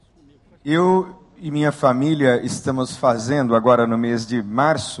Eu e minha família estamos fazendo, agora no mês de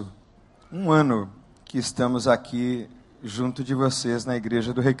março, um ano que estamos aqui junto de vocês na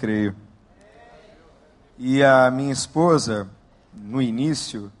Igreja do Recreio. E a minha esposa, no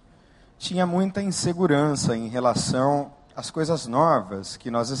início, tinha muita insegurança em relação às coisas novas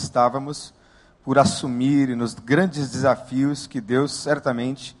que nós estávamos por assumir e nos grandes desafios que Deus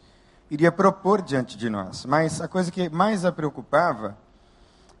certamente iria propor diante de nós. Mas a coisa que mais a preocupava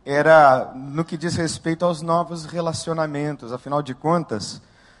era no que diz respeito aos novos relacionamentos. Afinal de contas,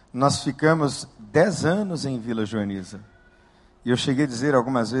 nós ficamos 10 anos em Vila Joaniza. E eu cheguei a dizer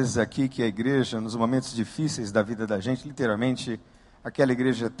algumas vezes aqui que a igreja, nos momentos difíceis da vida da gente, literalmente, aquela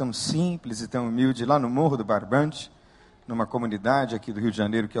igreja tão simples e tão humilde, lá no Morro do Barbante, numa comunidade aqui do Rio de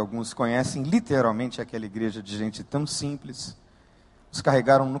Janeiro que alguns conhecem, literalmente aquela igreja de gente tão simples, nos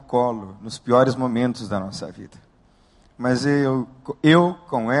carregaram no colo, nos piores momentos da nossa vida. Mas eu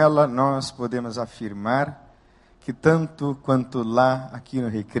com ela, nós podemos afirmar que tanto quanto lá, aqui no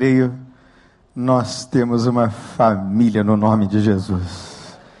Recreio, nós temos uma família no nome de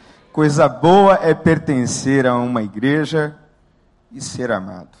Jesus. Coisa boa é pertencer a uma igreja e ser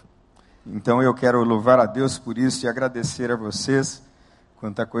amado. Então eu quero louvar a Deus por isso e agradecer a vocês.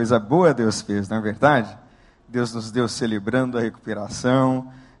 Quanta coisa boa Deus fez, não é verdade? Deus nos deu celebrando a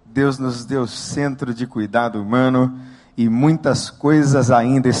recuperação, Deus nos deu centro de cuidado humano, e muitas coisas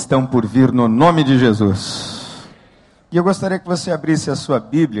ainda estão por vir no nome de Jesus. E eu gostaria que você abrisse a sua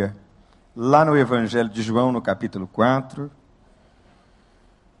Bíblia, lá no Evangelho de João, no capítulo 4.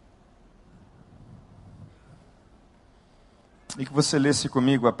 E que você lesse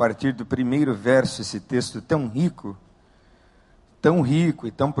comigo a partir do primeiro verso, esse texto tão rico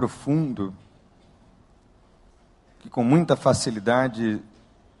e tão profundo, que com muita facilidade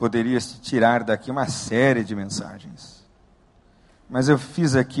poderia se tirar daqui uma série de mensagens. Mas eu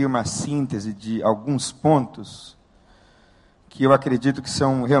fiz aqui uma síntese de alguns pontos que eu acredito que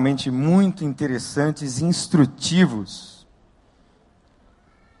são realmente muito interessantes e instrutivos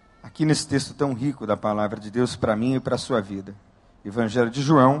aqui nesse texto tão rico da palavra de Deus para mim e para a sua vida. Evangelho de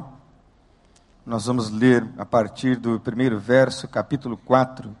João, nós vamos ler a partir do primeiro verso, capítulo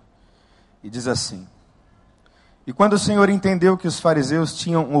 4, e diz assim: E quando o Senhor entendeu que os fariseus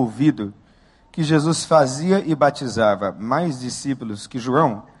tinham ouvido que Jesus fazia e batizava mais discípulos que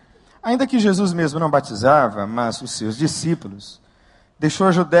João, ainda que Jesus mesmo não batizava, mas os seus discípulos, deixou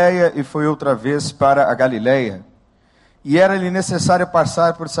a Judéia e foi outra vez para a Galiléia. E era-lhe necessário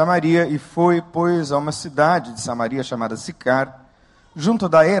passar por Samaria, e foi, pois, a uma cidade de Samaria chamada Sicar, junto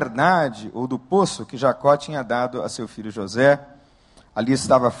da herdade, ou do poço, que Jacó tinha dado a seu filho José. Ali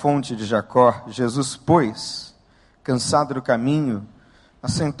estava a fonte de Jacó. Jesus, pois, cansado do caminho,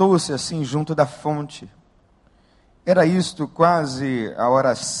 assentou-se assim junto da fonte. Era isto quase a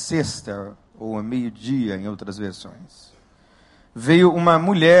hora sexta, ou a meio-dia, em outras versões. Veio uma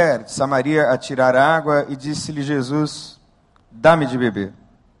mulher de Samaria a tirar água e disse-lhe Jesus: Dá-me de beber.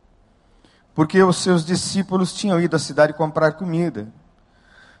 Porque os seus discípulos tinham ido à cidade comprar comida.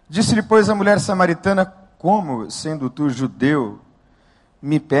 Disse-lhe, pois, a mulher samaritana: Como, sendo tu judeu,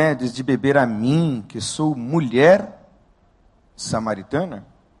 me pedes de beber a mim, que sou mulher samaritana?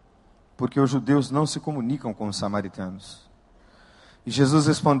 Porque os judeus não se comunicam com os samaritanos. E Jesus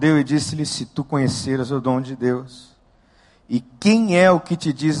respondeu e disse-lhe: Se tu conheceras o dom de Deus, e quem é o que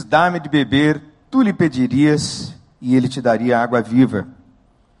te diz, dá-me de beber, tu lhe pedirias, e ele te daria água viva.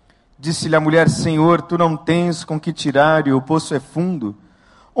 Disse-lhe a mulher: Senhor, tu não tens com que tirar, e o poço é fundo.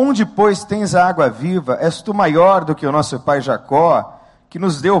 Onde, pois, tens a água viva? És tu maior do que o nosso pai Jacó, que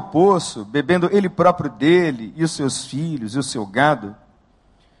nos deu o poço, bebendo ele próprio dele, e os seus filhos, e o seu gado?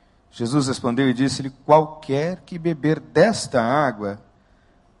 Jesus respondeu e disse-lhe: Qualquer que beber desta água,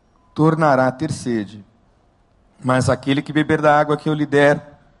 tornará a ter sede. Mas aquele que beber da água que eu lhe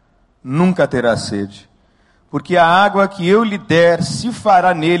der, nunca terá sede. Porque a água que eu lhe der, se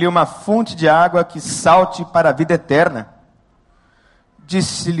fará nele uma fonte de água que salte para a vida eterna.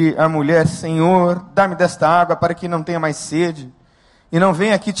 Disse-lhe a mulher: Senhor, dá-me desta água para que não tenha mais sede, e não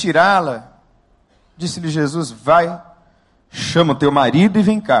venha aqui tirá-la. Disse-lhe Jesus: Vai, chama o teu marido e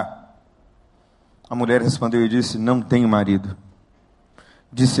vem cá. A mulher respondeu e disse: Não tenho marido.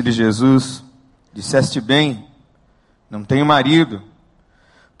 Disse-lhe Jesus: Disseste bem, não tenho marido,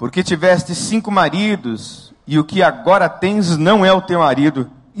 porque tiveste 5 maridos, e o que agora tens não é o teu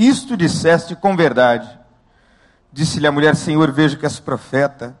marido. Isto disseste com verdade. Disse-lhe a mulher: Senhor, vejo que és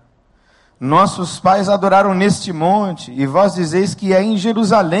profeta. Nossos pais adoraram neste monte, e vós dizeis que é em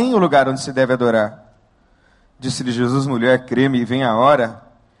Jerusalém o lugar onde se deve adorar. Disse-lhe Jesus: Mulher, crê-me, e vem a hora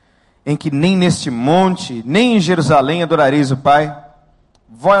em que nem neste monte, nem em Jerusalém adorareis o Pai.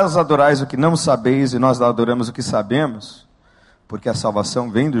 vós adorais o que não sabeis e nós adoramos o que sabemos, porque a salvação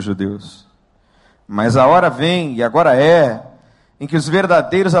vem dos judeus. Mas a hora vem, e agora é, em que os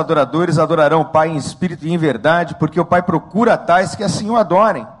verdadeiros adoradores adorarão o Pai em espírito e em verdade, porque o Pai procura tais que assim o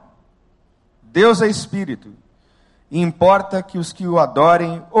adorem. Deus é espírito, e importa que os que o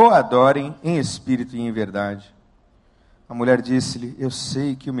adorem em espírito e em verdade. A mulher disse-lhe: eu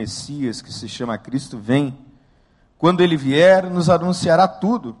sei que o Messias, que se chama Cristo, vem. Quando ele vier, nos anunciará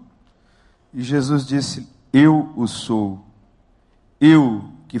tudo. E Jesus disse: eu o sou, eu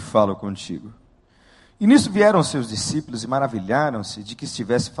que falo contigo. E nisso vieram seus discípulos e maravilharam-se de que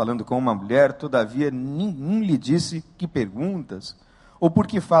estivesse falando com uma mulher, todavia nenhum lhe disse: que perguntas? Ou por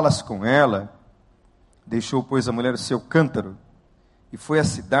que falas com ela? Deixou, pois, a mulher o seu cântaro, e foi à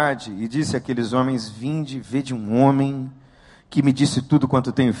cidade, e disse àqueles homens: vinde, vede um homem que me disse tudo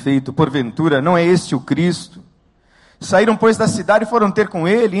quanto tenho feito, porventura não é este o Cristo? Saíram, pois, da cidade e foram ter com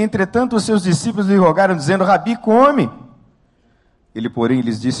ele, e entretanto os seus discípulos lhe rogaram, dizendo: Rabi, come. Ele, porém,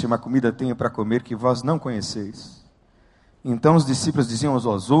 lhes disse: uma comida tenho para comer que vós não conheceis. Então os discípulos diziam uns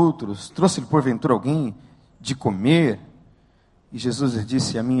aos outros: trouxe-lhe porventura alguém de comer? E Jesus lhes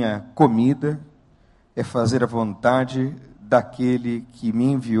disse: a minha comida é fazer a vontade daquele que me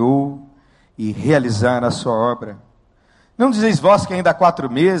enviou e realizar a sua obra. Não dizeis vós que ainda há 4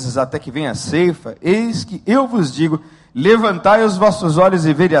 meses até que venha a ceifa? Eis que eu vos digo: levantai os vossos olhos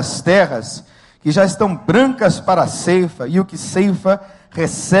e vede as terras, que já estão brancas para a ceifa, e o que ceifa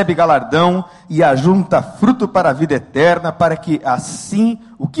recebe galardão e ajunta fruto para a vida eterna, para que assim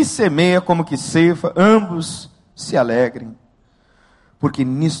o que semeia como o que ceifa, ambos se alegrem. Porque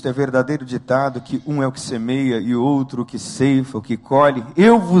nisto é verdadeiro ditado, que um é o que semeia e o outro o que ceifa, o que colhe.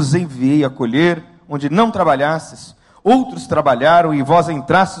 Eu vos enviei a colher onde não trabalhastes, outros trabalharam e vós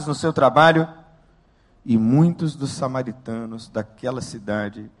entrastes no seu trabalho. E muitos dos samaritanos daquela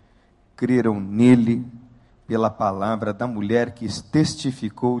cidade creram nele pela palavra da mulher que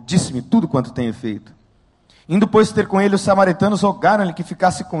testificou: disse-me tudo quanto tenho feito. Indo, pois, ter com ele, os samaritanos rogaram-lhe que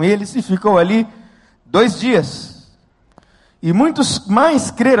ficasse com eles, e ficou ali 2 dias. E muitos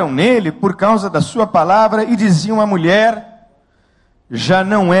mais creram nele por causa da sua palavra, e diziam à mulher: já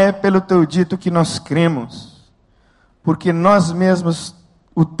não é pelo teu dito que nós cremos, porque nós mesmos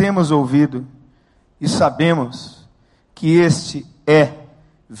o temos ouvido, e sabemos que este é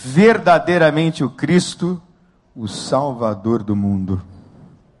verdadeiramente o Cristo, o Salvador do mundo.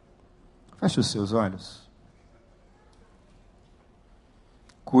 Feche os seus olhos.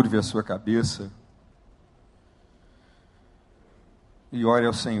 Curve a sua cabeça. E ore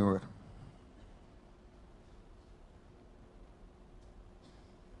ao Senhor.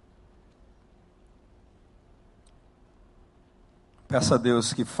 Peça a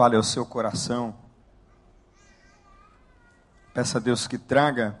Deus que fale ao seu coração. Peça a Deus que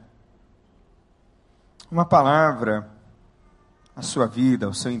traga uma palavra à sua vida,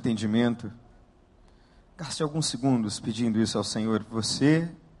 ao seu entendimento. Gaste alguns segundos pedindo isso ao Senhor, você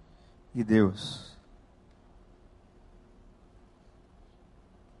e Deus.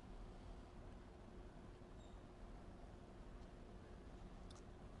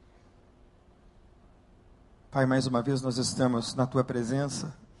 Pai, mais uma vez nós estamos na Tua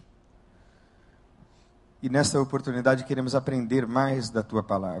presença, e nesta oportunidade queremos aprender mais da Tua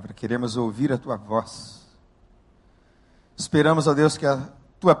palavra, queremos ouvir a Tua voz. Esperamos, ó Deus, que a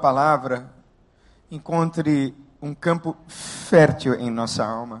Tua palavra encontre um campo fértil em nossa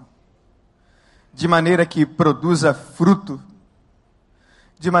alma, de maneira que produza fruto,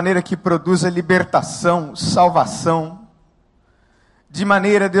 de maneira que produza libertação, salvação, de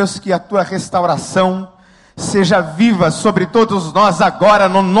maneira, Deus, que a Tua restauração seja viva sobre todos nós agora,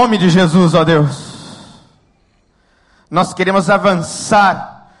 no nome de Jesus, ó Deus. Nós queremos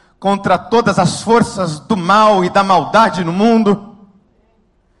avançar contra todas as forças do mal e da maldade no mundo.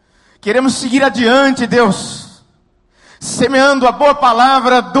 Queremos seguir adiante, Deus, semeando a boa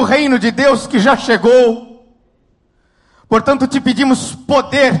palavra do reino de Deus que já chegou. Portanto, te pedimos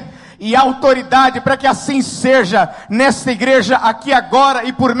poder e autoridade para que assim seja nesta igreja, aqui agora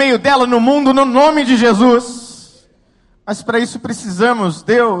e por meio dela no mundo, no nome de Jesus. Mas para isso precisamos,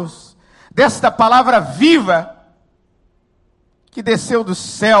 Deus, desta palavra viva que desceu dos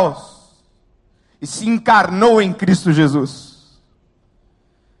céus e se encarnou em Cristo Jesus.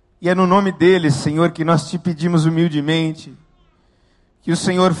 E é no nome dele, Senhor, que nós te pedimos humildemente que o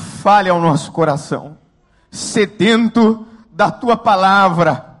Senhor fale ao nosso coração, sedento da tua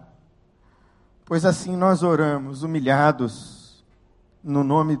palavra. Pois assim nós oramos, humilhados, no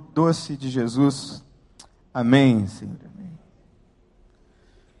nome doce de Jesus. Amém, Senhor. Amém.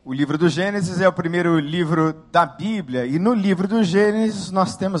 O livro do Gênesis é o primeiro livro da Bíblia, e no livro do Gênesis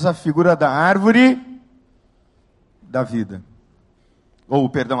nós temos a figura da árvore da vida. Ou,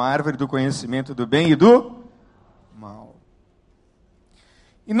 perdão, a árvore do conhecimento do bem e do mal.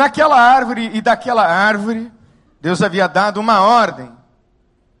 E naquela árvore e daquela árvore, Deus havia dado uma ordem: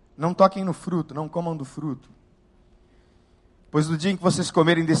 não toquem no fruto, não comam do fruto. Pois no dia em que vocês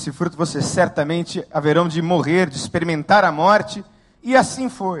comerem desse fruto, vocês certamente haverão de morrer, de experimentar a morte. E assim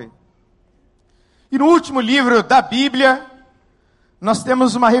foi. E no último livro da Bíblia, nós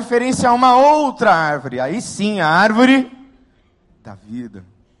temos uma referência a uma outra árvore. Aí sim, a árvore da vida.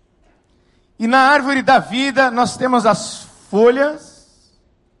 E na árvore da vida, nós temos as folhas,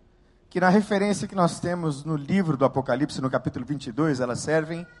 que na referência que nós temos no livro do Apocalipse, no capítulo 22, elas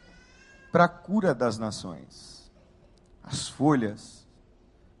servem para a cura das nações. As folhas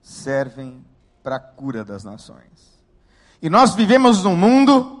servem para a cura das nações. E nós vivemos num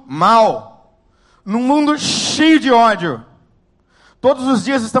mundo mau, num mundo cheio de ódio. Todos os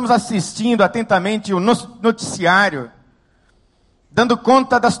dias estamos assistindo atentamente o noticiário, dando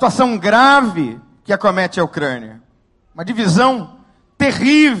conta da situação grave que acomete a Ucrânia. Uma divisão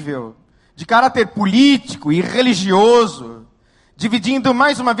terrível, de caráter político e religioso, dividindo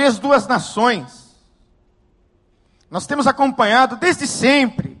mais uma vez duas nações. Nós temos acompanhado desde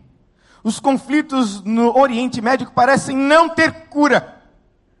sempre. Os conflitos no Oriente Médio parecem não ter cura.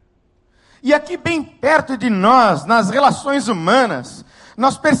 E aqui bem perto de nós, nas relações humanas,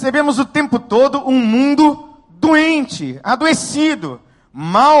 nós percebemos o tempo todo um mundo doente, adoecido,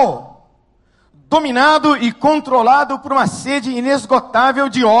 mau, dominado e controlado por uma sede inesgotável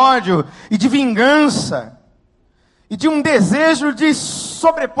de ódio e de vingança, e de um desejo de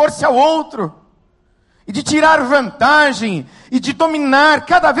sobrepor-se ao outro, e de tirar vantagem, e de dominar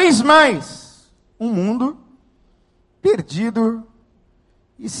cada vez mais um mundo perdido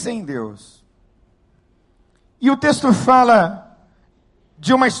e sem Deus. E o texto fala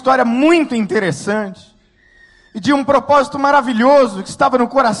de uma história muito interessante, e de um propósito maravilhoso que estava no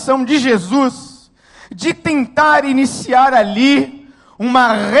coração de Jesus, de tentar iniciar ali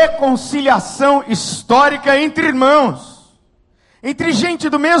uma reconciliação histórica entre irmãos, entre gente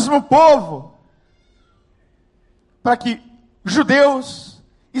do mesmo povo, para que judeus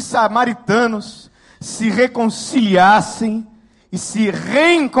e samaritanos se reconciliassem e se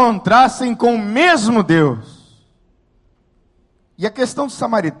reencontrassem com o mesmo Deus. E a questão dos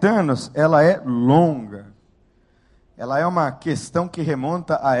samaritanos, ela é longa. Ela é uma questão que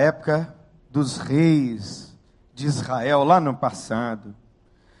remonta à época dos reis de Israel, lá no passado.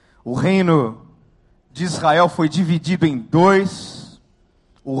 O reino de Israel foi dividido em dois.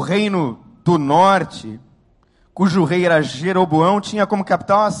 O reino do norte, cujo rei era Jeroboão, tinha como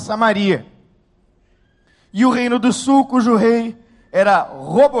capital a Samaria. E o reino do sul, cujo rei era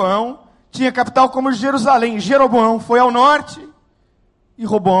Roboão, tinha capital como Jerusalém. Jeroboão foi ao norte e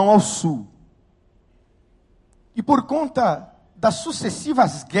Roboão ao sul. E por conta das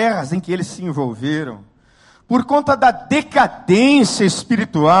sucessivas guerras em que eles se envolveram, por conta da decadência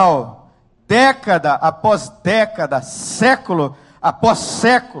espiritual, década após década, século após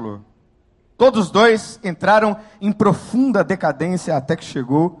século, todos dois entraram em profunda decadência até que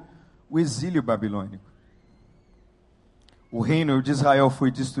chegou o exílio babilônico. O reino de Israel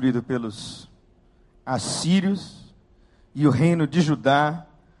foi destruído pelos assírios e o reino de Judá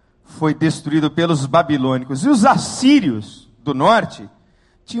foi destruído pelos babilônicos. E os assírios do norte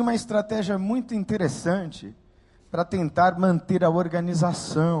tinham uma estratégia muito interessante para tentar manter a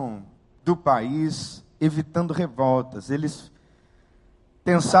organização do país, evitando revoltas. Eles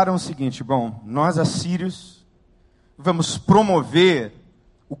pensaram o seguinte: bom, nós assírios vamos promover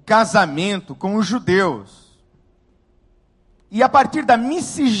o casamento com os judeus. E a partir da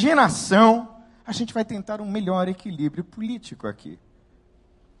miscigenação, a gente vai tentar um melhor equilíbrio político aqui.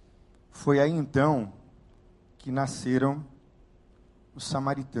 Foi aí então que nasceram os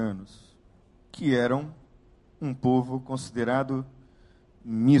samaritanos, que eram um povo considerado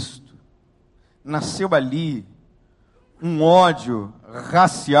misto. Nasceu ali um ódio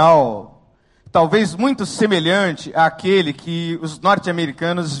racial, talvez muito semelhante àquele que os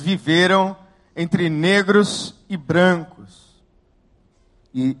norte-americanos viveram entre negros e brancos.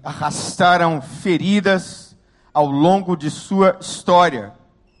 E arrastaram feridas ao longo de sua história.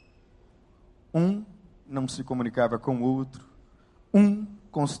 Um não se comunicava com o outro, um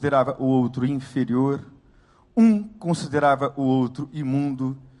considerava o outro inferior, um considerava o outro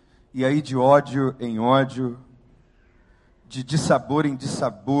imundo, e aí de ódio em ódio, de dissabor em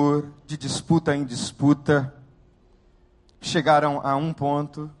dissabor, de disputa em disputa, chegaram a um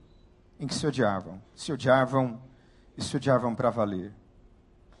ponto em que se odiavam e se odiavam para valer.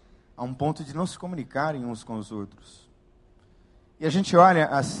 a um ponto de não se comunicarem uns com os outros. E a gente olha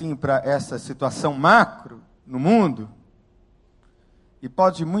assim para essa situação macro no mundo, e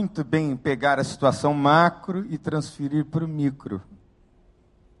pode muito bem pegar a situação macro e transferir para o micro.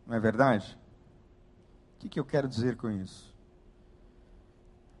 Não é verdade? O que eu quero dizer com isso?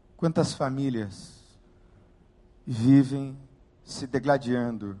 Quantas famílias vivem se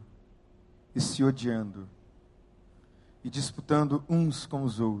degladiando e se odiando e disputando uns com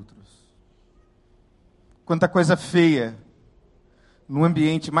os outros? Quanta coisa feia no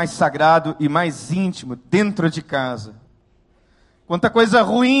ambiente mais sagrado e mais íntimo dentro de casa. Quanta coisa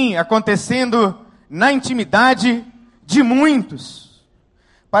ruim acontecendo na intimidade de muitos.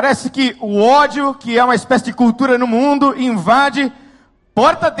 Parece que o ódio, que é uma espécie de cultura no mundo, invade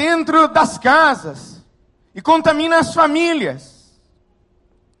porta dentro das casas e contamina as famílias.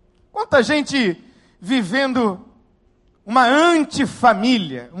 Quanta gente vivendo uma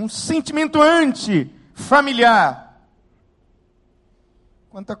antifamília, um sentimento antifamiliar.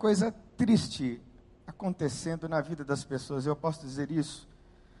 Quanta coisa triste acontecendo na vida das pessoas. Eu posso dizer isso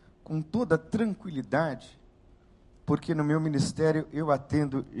com toda tranquilidade, porque no meu ministério eu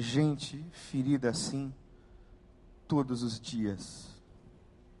atendo gente ferida assim todos os dias.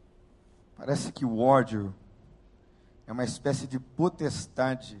 Parece que o ódio é uma espécie de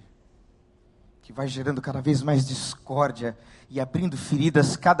potestade que vai gerando cada vez mais discórdia e abrindo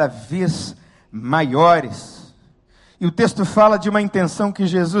feridas cada vez maiores. E o texto fala de uma intenção que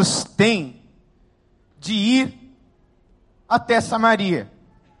Jesus tem de ir até Samaria.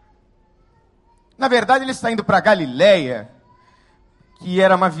 Na verdade, ele está indo para Galiléia, que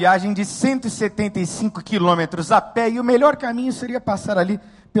era uma viagem de 175 quilômetros a pé, e o melhor caminho seria passar ali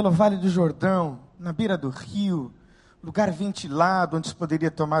pelo Vale do Jordão, na beira do rio, lugar ventilado, onde se poderia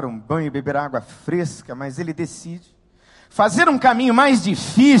tomar um banho e beber água fresca, mas ele decide fazer um caminho mais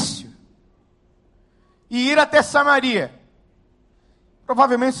difícil e ir até Samaria.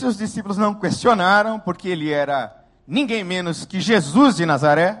 Provavelmente seus discípulos não questionaram, porque ele era ninguém menos que Jesus de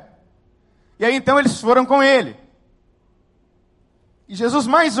Nazaré. E aí então eles foram com ele. E Jesus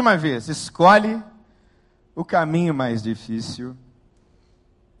mais uma vez escolhe o caminho mais difícil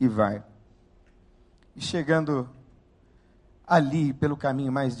e vai. E chegando ali pelo caminho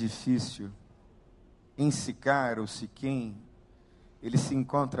mais difícil, em Sicar ou Siquém, ele se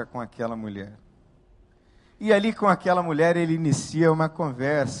encontra com aquela mulher. E ali com aquela mulher ele inicia uma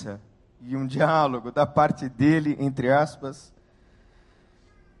conversa e um diálogo da parte dele, entre aspas,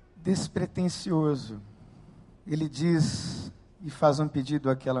 despretensioso. Ele diz e faz um pedido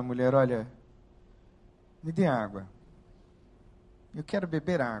àquela mulher: olha, me dê água. Eu quero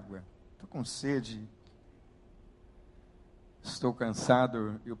beber água. Estou com sede. Estou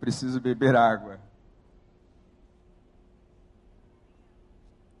cansado, eu preciso beber água.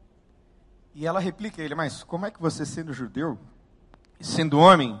 E ela replica a ele: mas como é que você, sendo judeu e sendo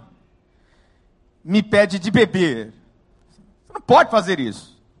homem, me pede de beber? Você não pode fazer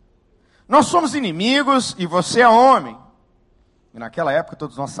isso. Nós somos inimigos e você é homem. E naquela época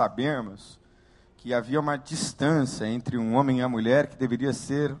todos nós sabemos que havia uma distância entre um homem e a mulher que deveria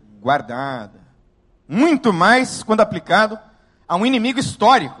ser guardada. Muito mais quando aplicado a um inimigo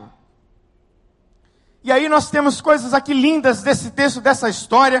histórico. E aí nós temos coisas aqui lindas desse texto, dessa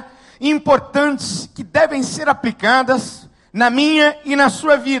história, importantes, que devem ser aplicadas na minha e na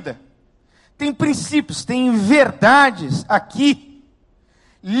sua vida. Tem princípios, tem verdades aqui,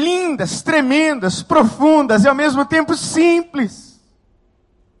 lindas, tremendas, profundas e ao mesmo tempo simples,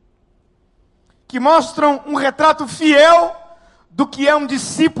 que mostram um retrato fiel do que é um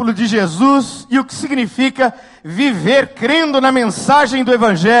discípulo de Jesus e o que significa viver crendo na mensagem do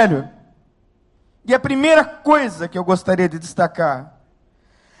Evangelho. E a primeira coisa que eu gostaria de destacar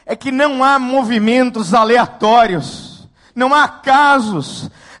é que não há movimentos aleatórios, não há casos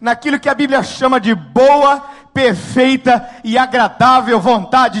naquilo que a Bíblia chama de boa, perfeita e agradável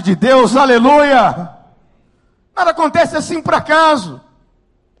vontade de Deus. Aleluia! Nada acontece assim por acaso,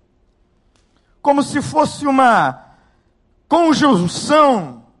 como se fosse uma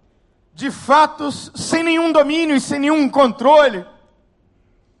conjunção de fatos sem nenhum domínio e sem nenhum controle.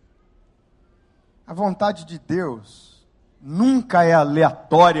 A vontade de Deus nunca é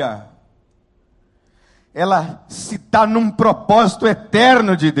aleatória. Ela se dá num propósito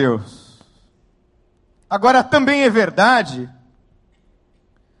eterno de Deus. Agora, também é verdade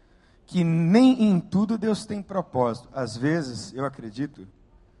que nem em tudo Deus tem propósito. Às vezes, eu acredito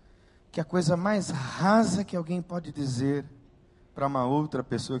que a coisa mais rasa que alguém pode dizer para uma outra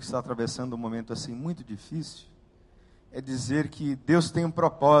pessoa que está atravessando um momento assim muito difícil é dizer que Deus tem um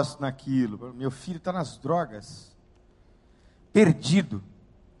propósito naquilo. Meu filho está nas drogas, perdido.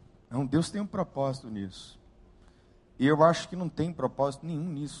 Não, Deus tem um propósito nisso. E eu acho que não tem propósito nenhum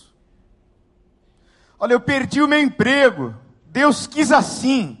nisso. Olha, eu perdi o meu emprego. Deus quis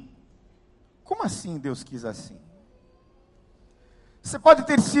assim. Como assim Deus quis assim? Você pode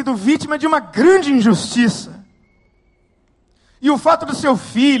ter sido vítima de uma grande injustiça. E o fato do seu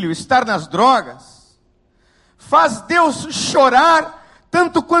filho estar nas drogas faz Deus chorar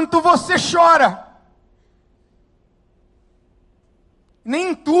tanto quanto você chora. Nem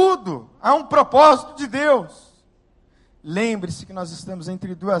em tudo há um propósito de Deus. Lembre-se que nós estamos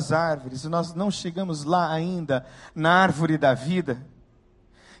entre duas árvores, e nós não chegamos lá ainda, na árvore da vida.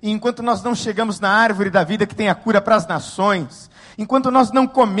 E enquanto nós não chegamos na árvore da vida que tem a cura para as nações, enquanto nós não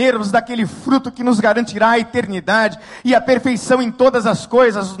comermos daquele fruto que nos garantirá a eternidade e a perfeição em todas as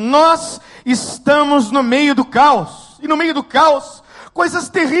coisas, nós estamos no meio do caos. E no meio do caos, coisas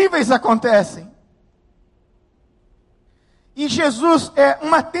terríveis acontecem. E Jesus é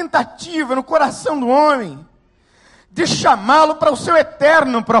uma tentativa no coração do homem de chamá-lo para o seu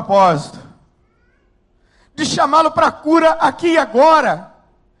eterno propósito, de chamá-lo para a cura aqui e agora,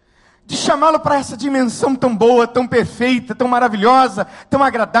 de chamá-lo para essa dimensão tão boa, tão perfeita, tão maravilhosa, tão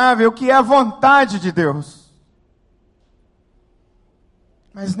agradável, que é a vontade de Deus.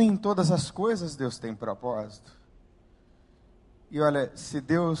 Mas nem em todas as coisas Deus tem propósito. E olha, se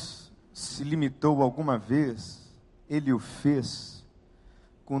Deus se limitou alguma vez, Ele o fez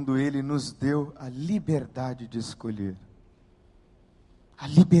quando Ele nos deu a liberdade de escolher, a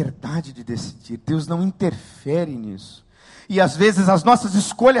liberdade de decidir. Deus não interfere nisso. E às vezes as nossas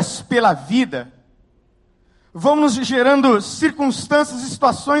escolhas pela vida vão nos gerando circunstâncias e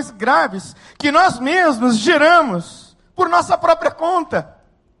situações graves que nós mesmos geramos por nossa própria conta.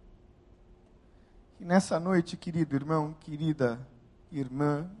 E nessa noite, querido irmão, querida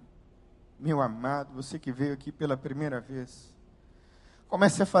irmã, meu amado, você que veio aqui pela primeira vez,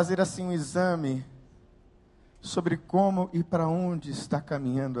 comece a fazer assim um exame sobre como e para onde está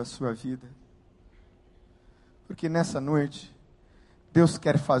caminhando a sua vida. Porque nessa noite, Deus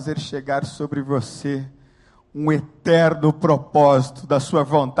quer fazer chegar sobre você um eterno propósito da sua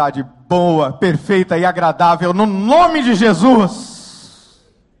vontade boa, perfeita e agradável, no nome de Jesus.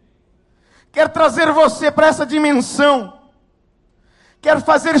 Quer trazer você para essa dimensão. Quer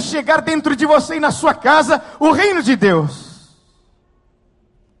fazer chegar dentro de você e na sua casa o reino de Deus.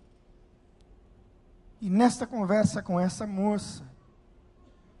 E nesta conversa com essa moça,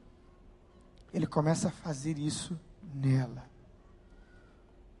 ele começa a fazer isso nela.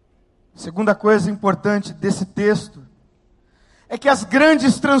 Segunda coisa importante desse texto é que as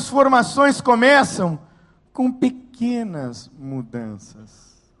grandes transformações começam com pequenas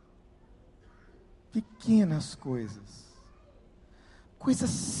mudanças. Pequenas coisas. Coisas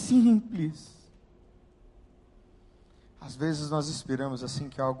simples. Às vezes nós esperamos assim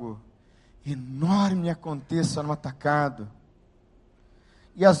que algo enorme aconteça no atacado.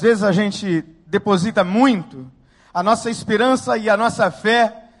 E às vezes a gente deposita muito a nossa esperança e a nossa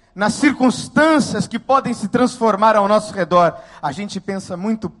fé nas circunstâncias que podem se transformar ao nosso redor. A gente pensa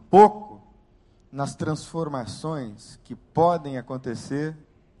muito pouco nas transformações que podem acontecer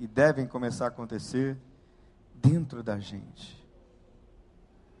e devem começar a acontecer dentro da gente.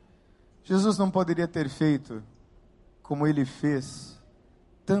 Jesus não poderia ter feito como Ele fez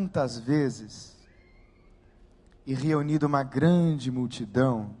tantas vezes e reunido uma grande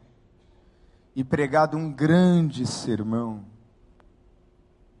multidão e pregado um grande sermão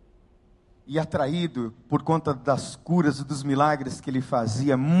e atraído, por conta das curas e dos milagres que Ele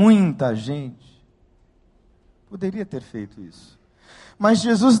fazia, muita gente. Poderia ter feito isso. Mas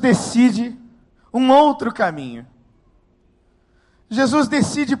Jesus decide um outro caminho. Jesus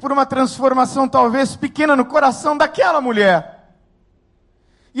decide por uma transformação talvez pequena no coração daquela mulher.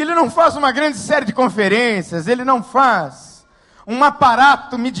 E Ele não faz uma grande série de conferências, Ele não faz um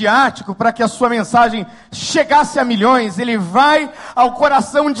aparato midiático para que a sua mensagem chegasse a milhões. Ele vai ao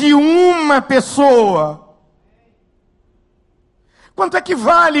coração de uma pessoa. Quanto é que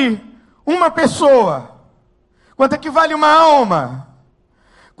vale uma pessoa? Quanto é que vale uma alma?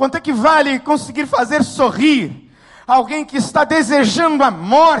 Quanto é que vale conseguir fazer sorrir alguém que está desejando a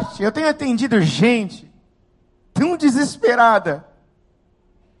morte? Eu tenho atendido gente tão desesperada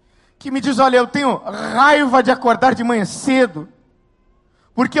que me diz: olha, eu tenho raiva de acordar de manhã cedo,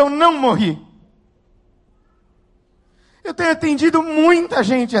 porque eu não morri. Eu tenho atendido muita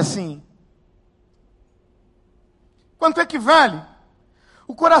gente assim. Quanto é que vale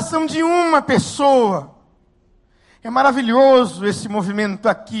o coração de uma pessoa? É maravilhoso esse movimento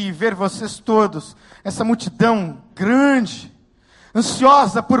aqui, ver vocês todos, essa multidão grande,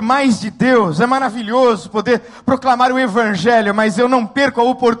 ansiosa por mais de Deus. É maravilhoso poder proclamar o Evangelho, mas eu não perco a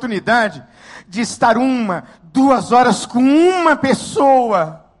oportunidade de estar 2 horas com uma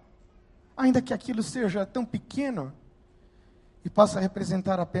pessoa, ainda que aquilo seja tão pequeno, e possa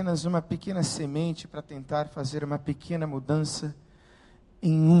representar apenas uma pequena semente para tentar fazer uma pequena mudança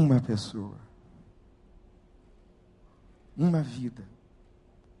em uma pessoa. Uma vida.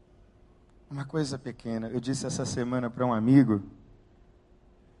 Uma coisa pequena. Eu disse essa semana para um amigo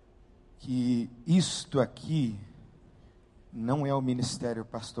que isto aqui não é o ministério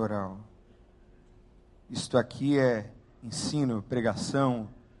pastoral. Isto aqui é ensino, pregação.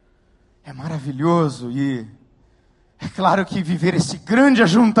 É maravilhoso e é claro que viver esse grande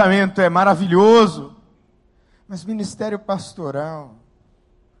ajuntamento é maravilhoso. Mas ministério pastoral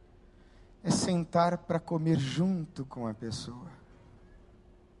é sentar para comer junto com a pessoa.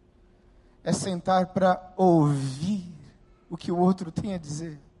 É sentar para ouvir o que o outro tem a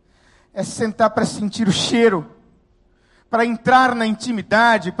dizer. É sentar para sentir o cheiro, para entrar na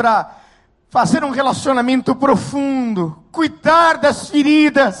intimidade, para fazer um relacionamento profundo, cuidar das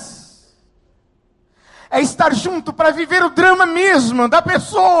feridas. É estar junto para viver o drama mesmo da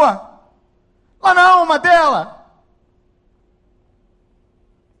pessoa, lá na alma dela.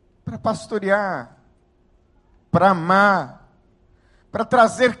 Para pastorear, para amar, para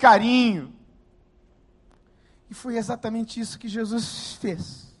trazer carinho. E foi exatamente isso que Jesus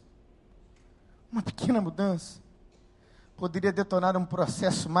fez. Uma pequena mudança poderia detonar um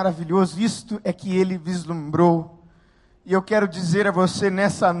processo maravilhoso. Isto é que ele vislumbrou. E eu quero dizer a você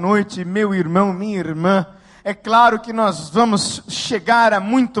nessa noite, meu irmão, minha irmã, é claro que nós vamos chegar a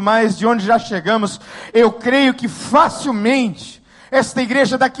muito mais de onde já chegamos. Eu creio que facilmente esta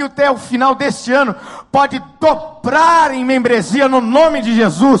igreja daqui até o final deste ano pode dobrar em membresia no nome de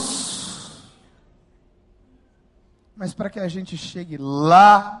Jesus. Mas para que a gente chegue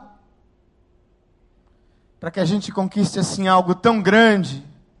lá, para que a gente conquiste assim algo tão grande,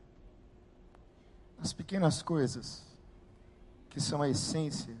 as pequenas coisas, que são a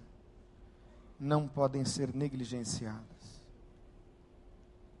essência, não podem ser negligenciadas.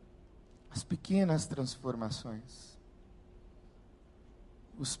 As pequenas transformações,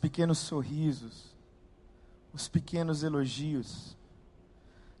 os pequenos sorrisos, os pequenos elogios,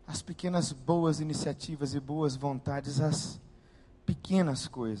 as pequenas boas iniciativas e boas vontades, as pequenas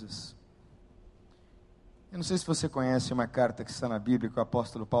coisas. Eu não sei se você conhece uma carta que está na Bíblia, que o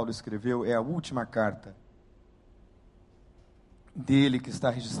apóstolo Paulo escreveu, é a última carta dele que está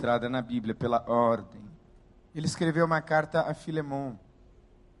registrada na Bíblia pela ordem. Ele escreveu uma carta a Filemon.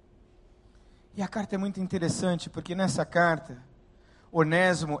 E a carta é muito interessante, porque nessa carta,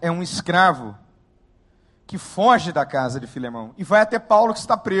 Onésimo é um escravo que foge da casa de Filemão e vai até Paulo, que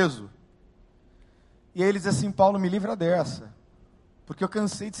está preso. E aí ele diz assim: Paulo, me livra dessa, porque eu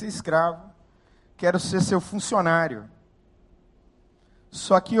cansei de ser escravo, quero ser seu funcionário.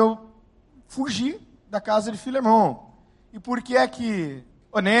 Só que eu fugi da casa de Filemão. E por que é que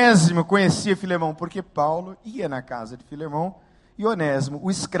Onésimo conhecia Filemão? Porque Paulo ia na casa de Filemão e Onésimo,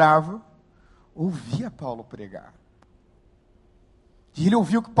 o escravo, ouvia Paulo pregar. E ele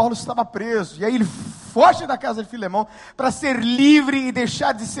ouviu que Paulo estava preso. E aí ele foge da casa de Filemão para ser livre e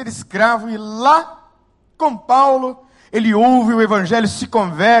deixar de ser escravo. E lá com Paulo, ele ouve o evangelho, se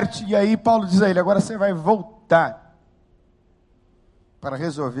converte. E aí Paulo diz a ele: agora você vai voltar para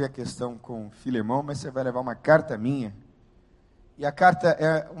resolver a questão com Filemão, mas você vai levar uma carta minha. E a carta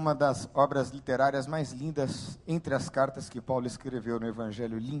é uma das obras literárias mais lindas entre as cartas que Paulo escreveu no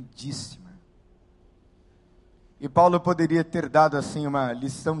evangelho. Lindíssima. E Paulo poderia ter dado assim uma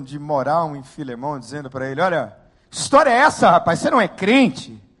lição de moral em Filemão, dizendo para ele: olha, que história é essa, rapaz? Você não é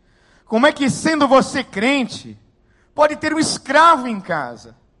crente? Como é que, sendo você crente, pode ter um escravo em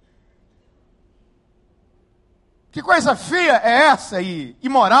casa? Que coisa feia é essa aí,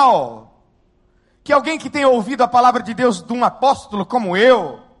 imoral? Que alguém que tenha ouvido a palavra de Deus de um apóstolo como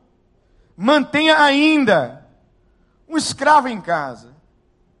eu, mantenha ainda um escravo em casa.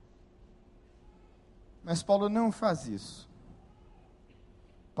 Mas Paulo não faz isso.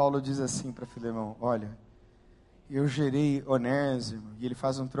 Paulo diz assim para Filemão: olha, eu gerei Onésimo, e ele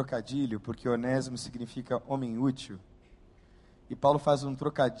faz um trocadilho, porque Onésimo significa homem útil. E Paulo faz um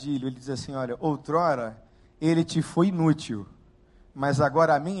trocadilho, ele diz assim: olha, outrora ele te foi inútil, mas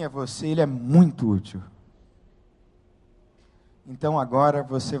agora a mim e a você ele é muito útil. Então agora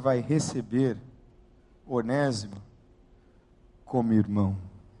você vai receber Onésimo como irmão.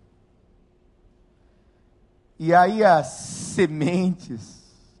 E aí as sementes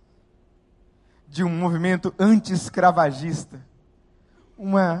de um movimento anti-escravagista,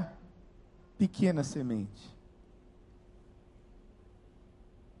 uma pequena semente,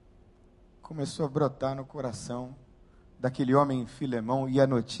 começou a brotar no coração daquele homem Filemão, e a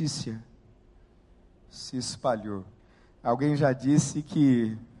notícia se espalhou. Alguém já disse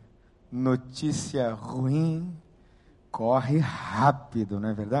que notícia ruim corre rápido, não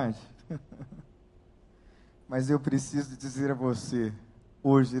é verdade? Mas eu preciso dizer a você,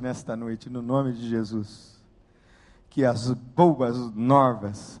 hoje, nesta noite, no nome de Jesus, que as boas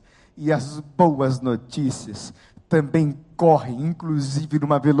novas e as boas notícias também correm, inclusive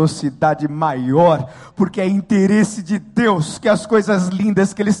numa velocidade maior, porque é interesse de Deus que as coisas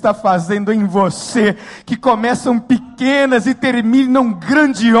lindas que Ele está fazendo em você, que começam pequenas e terminam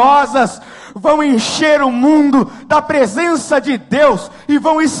grandiosas, vão encher o mundo da presença de Deus e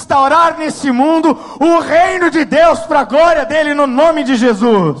vão instaurar nesse mundo o reino de Deus para a glória dEle, no nome de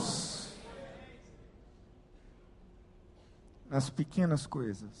Jesus. Nas pequenas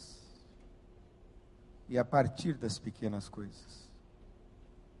coisas. E a partir das pequenas coisas.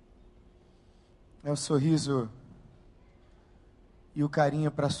 É o sorriso e o carinho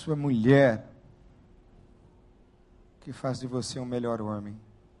para sua mulher que faz de você um melhor homem.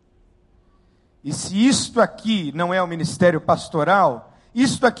 E se isto aqui não é o ministério pastoral,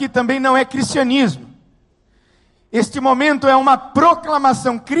 isto aqui também não é cristianismo. Este momento é uma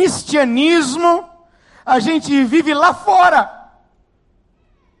proclamação. Cristianismo, a gente vive lá fora.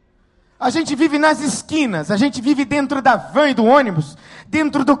 A gente vive nas esquinas, a gente vive dentro da van e do ônibus,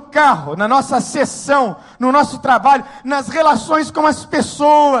 dentro do carro, na nossa sessão, no nosso trabalho, nas relações com as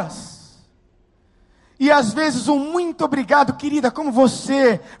pessoas. E às vezes um muito obrigado, querida, como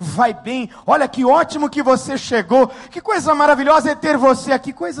você vai bem? Olha que ótimo que você chegou, que coisa maravilhosa é ter você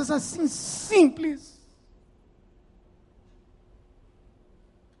aqui, coisas assim simples.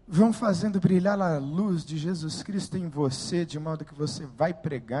 Vão fazendo brilhar a luz de Jesus Cristo em você, de modo que você vai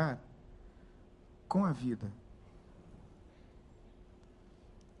pregar com a vida.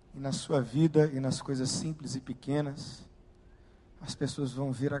 E na sua vida e nas coisas simples e pequenas, as pessoas vão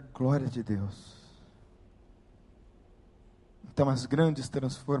ver a glória de Deus. Então as grandes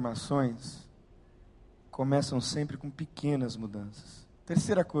transformações começam sempre com pequenas mudanças.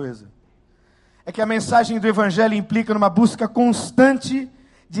 Terceira coisa, é que a mensagem do Evangelho implica numa busca constante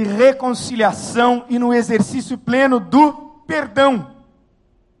de reconciliação e no exercício pleno do perdão.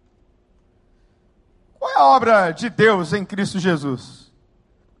 Qual é a obra de Deus em Cristo Jesus?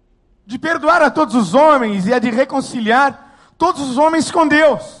 De perdoar a todos os homens e a de reconciliar todos os homens com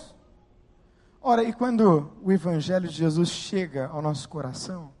Deus. Ora, e quando o Evangelho de Jesus chega ao nosso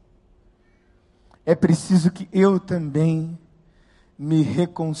coração, é preciso que eu também me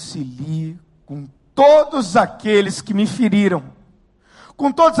reconcilie com todos aqueles que me feriram,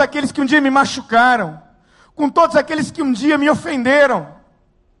 com todos aqueles que um dia me machucaram, com todos aqueles que um dia me ofenderam.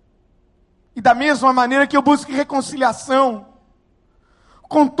 E da mesma maneira que eu busque reconciliação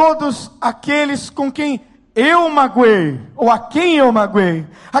com todos aqueles com quem eu magoei, ou a quem eu magoei,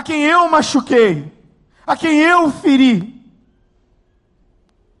 a quem eu machuquei, a quem eu feri.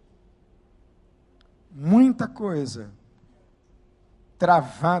 Muita coisa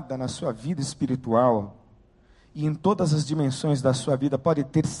travada na sua vida espiritual e em todas as dimensões da sua vida, pode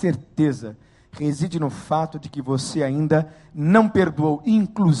ter certeza, reside no fato de que você ainda não perdoou,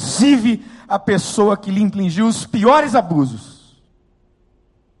 inclusive a pessoa que lhe infligiu os piores abusos.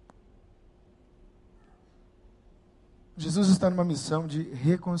 Jesus está numa missão de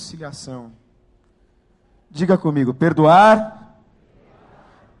reconciliação. Diga comigo, perdoar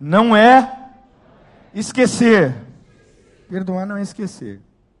não é esquecer. Perdoar não é esquecer.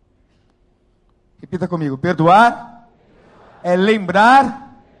 Repita comigo, perdoar é lembrar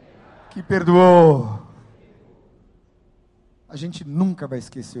que perdoou. A gente nunca vai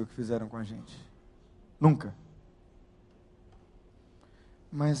esquecer o que fizeram com a gente. Nunca.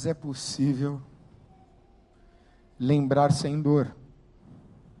 Mas é possível lembrar sem dor.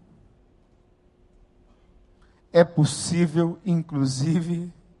 É possível,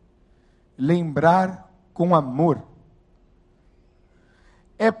 inclusive, lembrar com amor.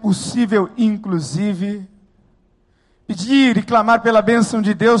 É possível, inclusive, pedir e clamar pela bênção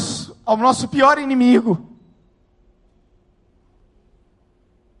de Deus ao nosso pior inimigo.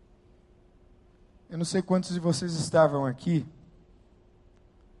 Eu não sei quantos de vocês estavam aqui,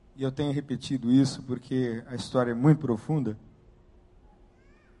 e eu tenho repetido isso porque a história é muito profunda.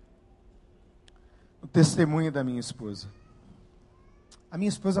 O testemunho da minha esposa. A minha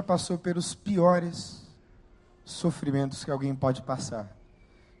esposa passou pelos piores sofrimentos que alguém pode passar.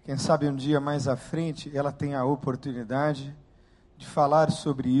 Quem sabe um dia mais à frente ela tem a oportunidade de falar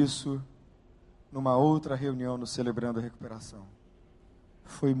sobre isso numa outra reunião no Celebrando a Recuperação.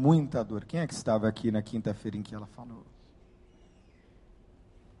 Foi muita dor. Quem é que estava aqui na quinta-feira em que ela falou?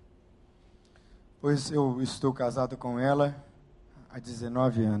 Pois eu estou casado com ela há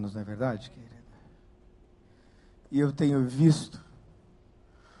 19 anos, não é verdade, querida? E eu tenho visto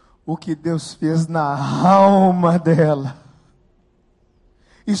o que Deus fez na alma dela.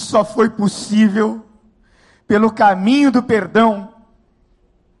 E só foi possível pelo caminho do perdão.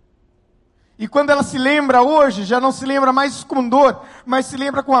 E quando ela se lembra hoje, já não se lembra mais com dor, mas se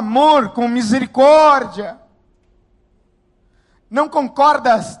lembra com amor, com misericórdia. Não com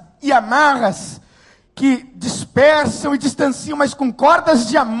cordas e amarras que dispersam e distanciam, mas com cordas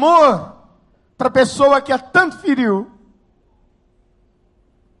de amor para a pessoa que a tanto feriu.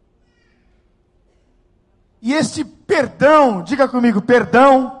 E este perdão, diga comigo,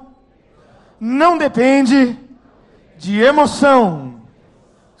 perdão não depende de emoção.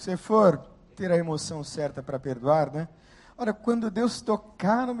 Se você for ter a emoção certa para perdoar, né? Olha, quando Deus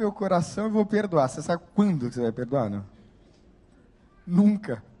tocar no meu coração, eu vou perdoar. Você sabe quando que você vai perdoar, não?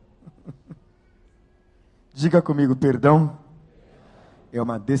 Nunca. Diga comigo, perdão é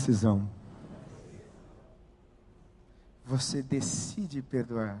uma decisão. Você decide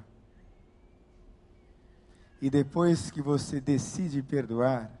perdoar. E depois que você decide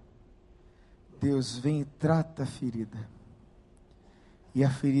perdoar, Deus vem e trata a ferida. E a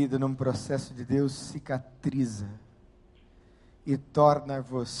ferida, num processo de Deus, cicatriza. E torna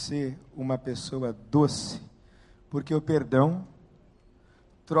você uma pessoa doce. Porque o perdão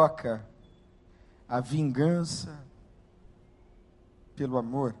troca a vingança pelo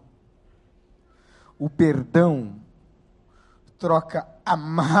amor. O perdão troca a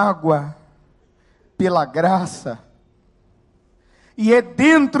mágoa pela graça. E é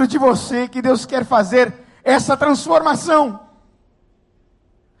dentro de você que Deus quer fazer essa transformação.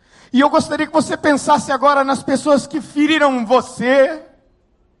 E eu gostaria que você pensasse agora nas pessoas que feriram você.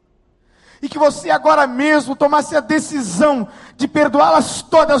 E que você agora mesmo tomasse a decisão de perdoá-las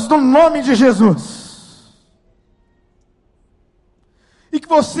todas no nome de Jesus. E que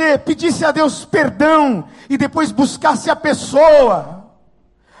você pedisse a Deus perdão e depois buscasse a pessoa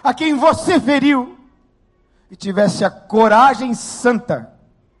a quem você feriu. E tivesse a coragem santa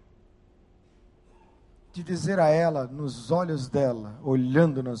de dizer a ela, nos olhos dela,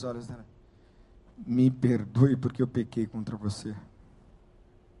 olhando nos olhos dela: me perdoe porque eu pequei contra você. O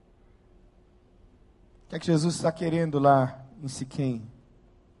que é que Jesus está querendo lá em Siquém?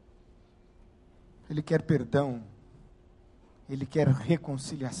 Ele quer perdão. Ele quer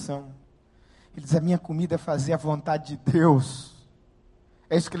reconciliação. Ele diz: a minha comida é fazer a vontade de Deus.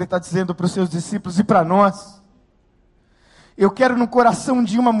 É isso que ele está dizendo para os seus discípulos e para nós. Eu quero no coração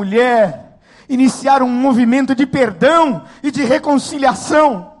de uma mulher iniciar um movimento de perdão e de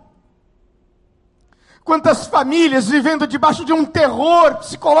reconciliação. Quantas famílias vivendo debaixo de um terror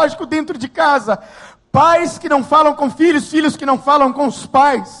psicológico dentro de casa. Pais que não falam com filhos, filhos que não falam com os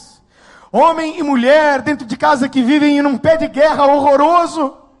pais. Homem e mulher dentro de casa que vivem em um pé de guerra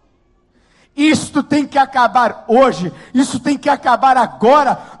horroroso. Isto tem que acabar hoje. Isso tem que acabar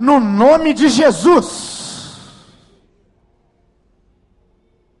agora, no nome de Jesus.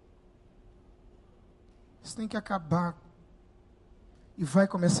 Isso tem que acabar. E vai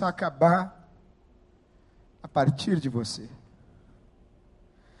começar a acabar a partir de você.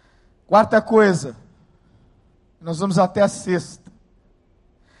 Quarta coisa, nós vamos até a sexta,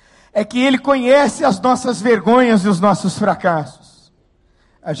 é que Ele conhece as nossas vergonhas e os nossos fracassos.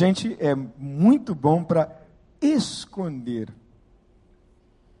 A gente é muito bom para esconder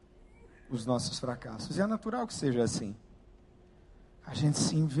os nossos fracassos. E é natural que seja assim. A gente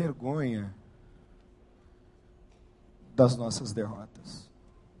se envergonha das nossas derrotas.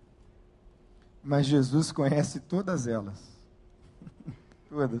 Mas Jesus conhece todas elas.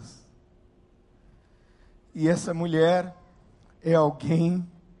 Todas. E essa mulher é alguém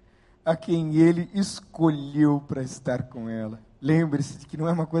a quem Ele escolheu para estar com ela. Lembre-se de que não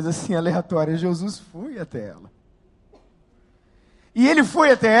é uma coisa assim aleatória. Jesus foi até ela. E Ele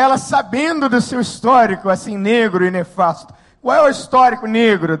foi até ela sabendo do seu histórico assim negro e nefasto. Qual é o histórico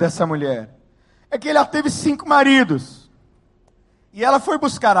negro dessa mulher? É que ela teve 5 maridos. E ela foi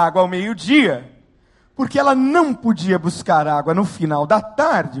buscar água ao meio-dia, porque ela não podia buscar água no final da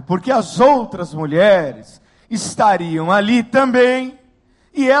tarde, porque as outras mulheres estariam ali também.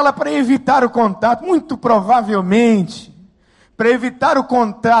 E ela, para evitar o contato, muito provavelmente, para evitar o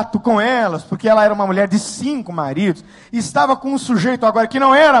contato com elas, porque ela era uma mulher de 5 maridos, e estava com um sujeito agora que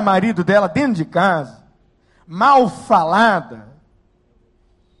não era marido dela dentro de casa, mal falada,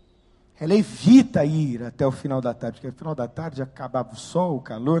 ela evita ir até o final da tarde, porque no final da tarde acabava o sol, o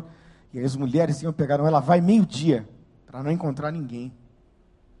calor, e as mulheres iam pegar, ela vai meio-dia, para não encontrar ninguém.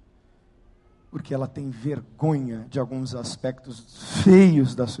 Porque ela tem vergonha de alguns aspectos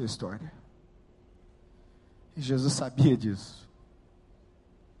feios da sua história. E Jesus sabia disso.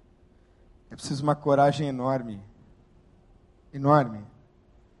 É preciso uma coragem enorme, enorme,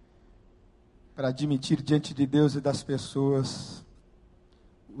 para admitir diante de Deus e das pessoas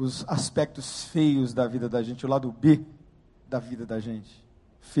os aspectos feios da vida da gente, o lado B da vida da gente,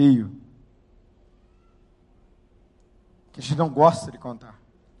 feio, que a gente não gosta de contar.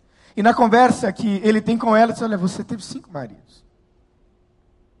 E na conversa que ele tem com ela, ele diz, olha, você teve 5 maridos.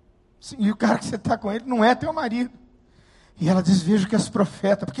 E o cara que você está com ele não é teu marido. E ela diz, vejo que és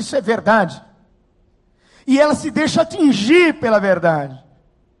profeta, porque isso é verdade. E ela se deixa atingir pela verdade.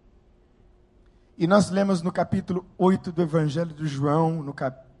 E nós lemos no capítulo 8 do Evangelho de João, no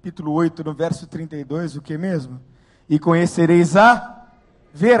capítulo 8, no verso 32, o que mesmo? E conhecereis a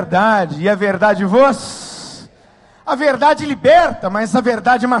verdade, e a verdade vos... A verdade liberta, mas a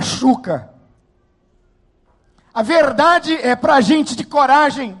verdade machuca. A verdade é para gente de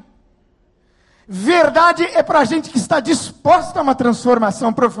coragem. Verdade é para gente que está disposta a uma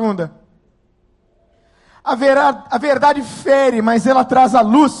transformação profunda. A verdade fere, mas ela traz a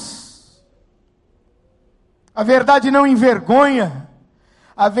luz. A verdade não envergonha.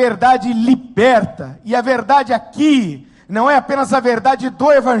 A verdade liberta. E a verdade aqui não é apenas a verdade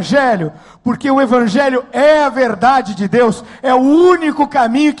do Evangelho, porque o Evangelho é a verdade de Deus, é o único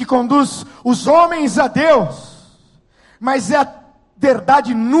caminho que conduz os homens a Deus, mas é a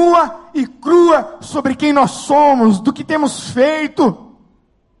verdade nua e crua sobre quem nós somos, do que temos feito,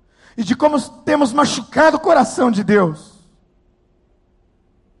 e de como temos machucado o coração de Deus.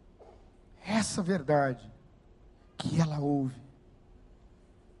 Essa verdade que ela ouve,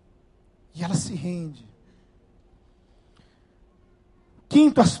 e ela se rende.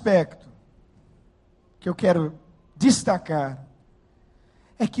 Quinto aspecto que eu quero destacar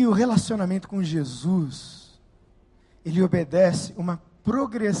é que o relacionamento com Jesus, ele obedece uma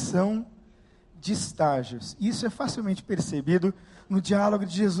progressão de estágios. Isso é facilmente percebido no diálogo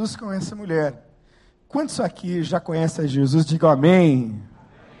de Jesus com essa mulher. Quantos aqui já conhecem Jesus? Digam amém.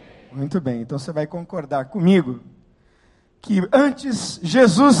 Muito bem, então você vai concordar comigo que antes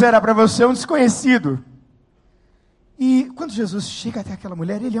Jesus era para você um desconhecido. E quando Jesus chega até aquela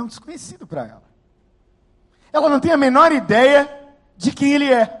mulher, ele é um desconhecido para ela. Ela não tem a menor ideia de quem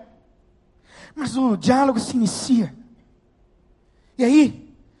ele é. Mas o diálogo se inicia. E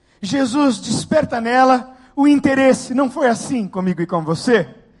aí, Jesus desperta nela o interesse. Não foi assim comigo e com você?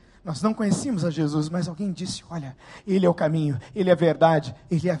 Nós não conhecíamos a Jesus, mas alguém disse, olha, Ele é o caminho, Ele é a verdade,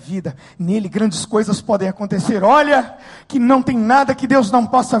 Ele é a vida. Nele grandes coisas podem acontecer. Olha, que não tem nada que Deus não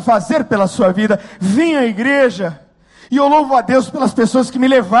possa fazer pela sua vida. Venha à igreja. E eu louvo a Deus pelas pessoas que me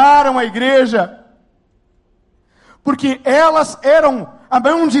levaram à igreja, porque elas eram a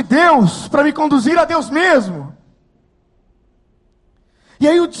mão de Deus para me conduzir a Deus mesmo. E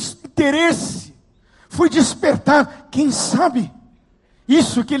aí o interesse foi despertado. Quem sabe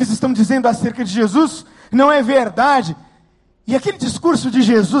isso que eles estão dizendo acerca de Jesus não é verdade? E aquele discurso de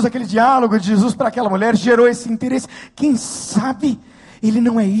Jesus, aquele diálogo de Jesus para aquela mulher gerou esse interesse. Quem sabe ele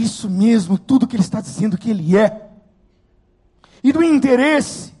não é isso mesmo, tudo que ele está dizendo que ele é. E do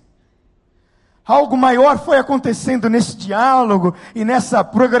interesse, algo maior foi acontecendo nesse diálogo e nessa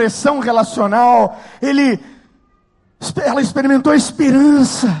progressão relacional. Ela experimentou a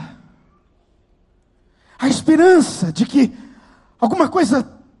esperança de que alguma coisa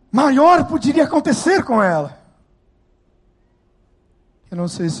maior poderia acontecer com ela. Eu não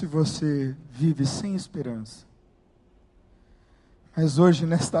sei se você vive sem esperança, mas hoje,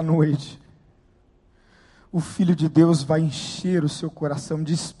 nesta noite, o Filho de Deus vai encher o seu coração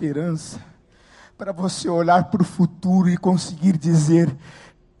de esperança, para você olhar para o futuro e conseguir dizer,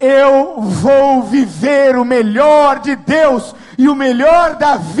 eu vou viver o melhor de Deus, e o melhor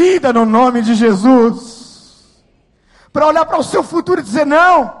da vida no nome de Jesus. Para olhar para o seu futuro e dizer,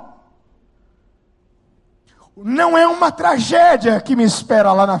 não é uma tragédia que me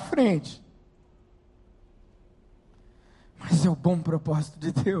espera lá na frente, mas é o bom propósito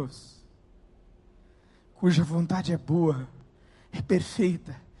de Deus, cuja vontade é boa, é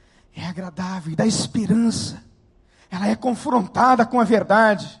perfeita, é agradável e dá esperança. Ela é confrontada com a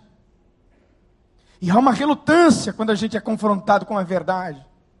verdade. E há uma relutância quando a gente é confrontado com a verdade.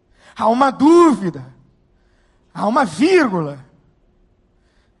 Há uma dúvida. Há uma vírgula.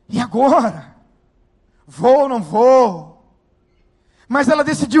 E agora? Vou ou não vou? Mas ela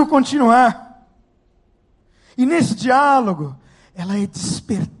decidiu continuar. E nesse diálogo, ela é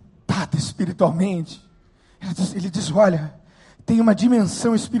despertada espiritualmente. Ele diz, olha, tem uma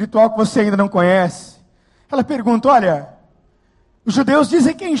dimensão espiritual que você ainda não conhece. Ela pergunta, olha, os judeus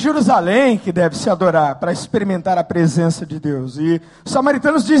dizem que é em Jerusalém que deve se adorar para experimentar a presença de Deus. E os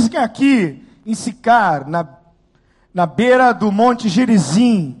samaritanos dizem que é aqui, em Sicar, na na beira do Monte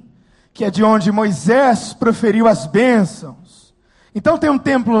Gerizim, que é de onde Moisés proferiu as bênçãos. Então tem um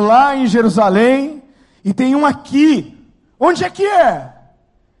templo lá em Jerusalém, e tem um aqui. Onde é que é?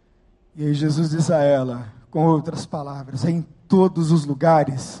 E aí Jesus diz a ela, com outras palavras, em todos os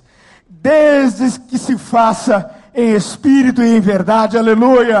lugares, desde que se faça em espírito e em verdade,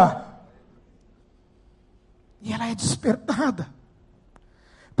 aleluia. E ela é despertada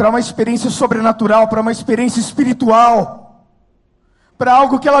para uma experiência sobrenatural, para uma experiência espiritual, para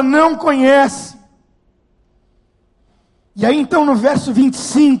algo que ela não conhece. E aí então no verso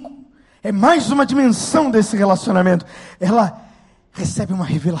 25, é mais uma dimensão desse relacionamento. Ela recebe uma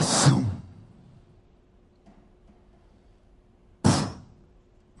revelação.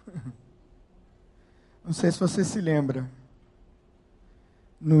 Não sei se você se lembra,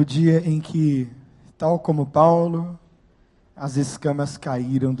 no dia em que, tal como Paulo, as escamas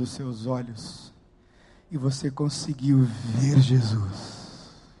caíram dos seus olhos e você conseguiu ver Jesus.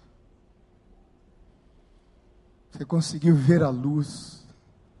 Você conseguiu ver a luz.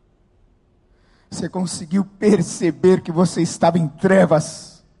 Você conseguiu perceber que você estava em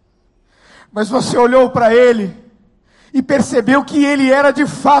trevas. Mas você olhou para ele e percebeu que ele era de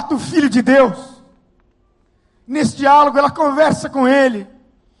fato o Filho de Deus. Nesse diálogo ela conversa com ele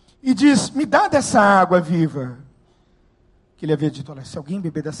e diz, me dá dessa água viva. Que ele havia dito, olha, se alguém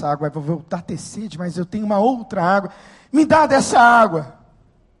beber dessa água, eu vou voltar a ter sede, mas eu tenho uma outra água. Me dá dessa água.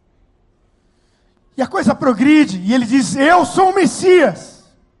 E a coisa progride, e ele diz, eu sou o Messias.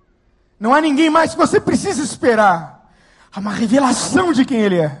 Não há ninguém mais que você precisa esperar. Há uma revelação de quem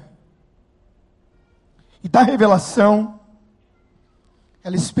ele é. E da revelação,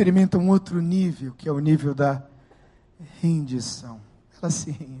 ela experimenta um outro nível, que é o nível da rendição. Ela se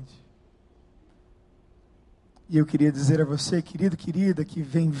rende. E eu queria dizer a você, querido, querida, que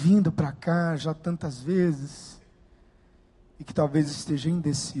vem vindo para cá já tantas vezes, e que talvez esteja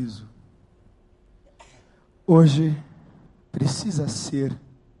indeciso. Hoje precisa ser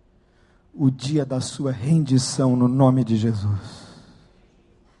o dia da sua rendição no nome de Jesus.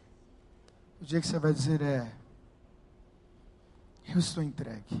 O dia que você vai dizer eu estou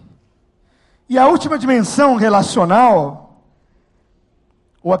entregue. E a última dimensão relacional,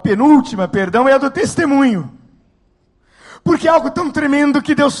 ou a penúltima, perdão, é a do testemunho. Porque é algo tão tremendo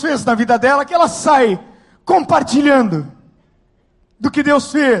que Deus fez na vida dela, que ela sai compartilhando do que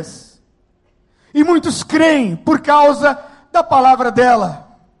Deus fez. E muitos creem por causa da palavra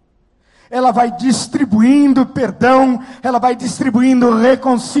dela. Ela vai distribuindo perdão, ela vai distribuindo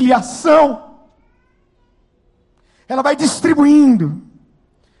reconciliação. Ela vai distribuindo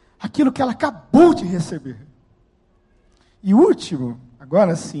aquilo que ela acabou de receber. E o último,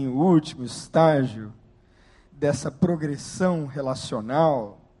 agora sim, o último estágio dessa progressão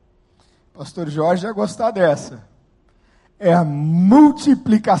relacional, pastor Jorge ia gostar dessa, é a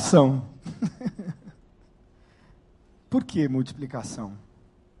multiplicação. Por que multiplicação?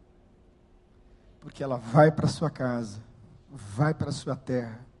 Porque ela vai para sua casa, vai para sua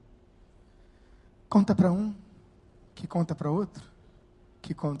terra, conta para um, que conta para outro,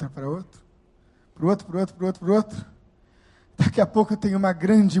 que conta para outro, para o outro, para o outro, para o outro, para o outro. Daqui a pouco tem uma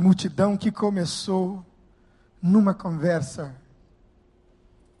grande multidão que começou numa conversa.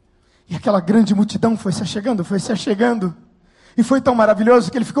 E aquela grande multidão foi se achegando, e foi tão maravilhoso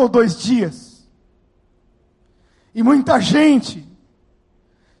que ele ficou 2 dias. E muita gente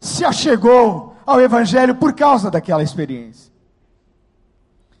se achegou ao Evangelho por causa daquela experiência.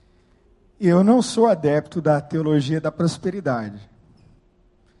 Eu não sou adepto da teologia da prosperidade,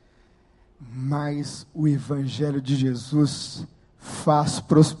 mas o Evangelho de Jesus faz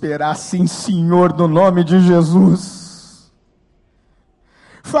prosperar, sim, Senhor, no nome de Jesus.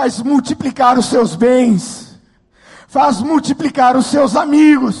 Faz multiplicar os seus bens, faz multiplicar os seus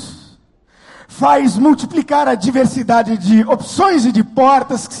amigos, faz multiplicar a diversidade de opções e de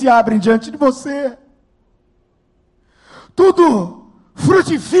portas que se abrem diante de você. Tudo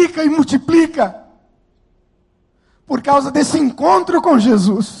frutifica e multiplica por causa desse encontro com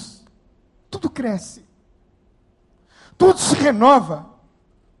Jesus. Tudo cresce, tudo se renova.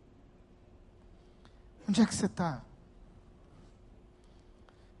 Onde é que você está?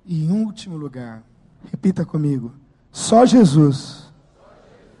 E em último lugar, repita comigo, só Jesus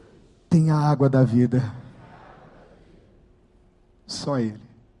tem a água da vida. Só Ele.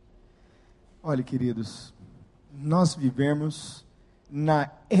 Olha, queridos, nós vivemos na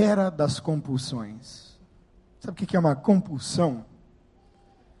era das compulsões. Sabe o que é uma compulsão?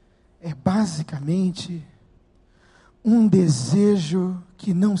 É basicamente um desejo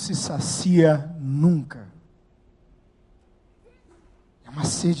que não se sacia nunca. É uma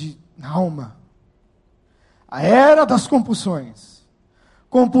sede na alma. A era das compulsões.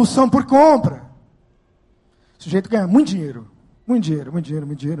 Compulsão por compra. O sujeito ganha muito dinheiro. Muito dinheiro, muito dinheiro,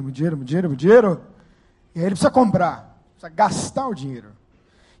 muito dinheiro, muito dinheiro, muito dinheiro, muito dinheiro. E aí ele precisa comprar. Precisa gastar o dinheiro.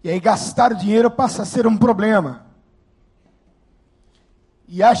 E aí gastar o dinheiro passa a ser um problema.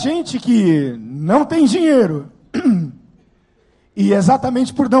 E a gente que não tem dinheiro, e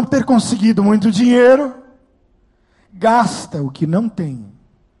exatamente por não ter conseguido muito dinheiro, gasta o que não tem,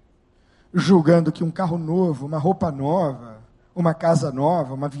 julgando que um carro novo, uma roupa nova, uma casa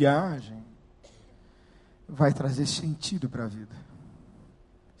nova, uma viagem, vai trazer sentido para a vida.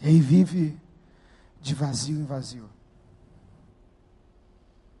 E aí vive de vazio em vazio.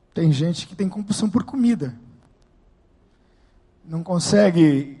 Tem gente que tem compulsão por comida. Não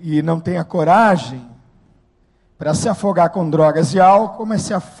consegue e não tem a coragem para se afogar com drogas e álcool, mas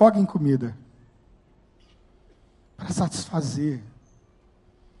se afoga em comida. Para satisfazer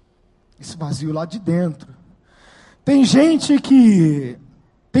esse vazio lá de dentro. Tem gente que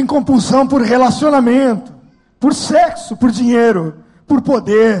tem compulsão por relacionamento, por sexo, por dinheiro, por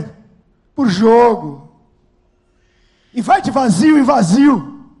poder, por jogo. E vai de vazio em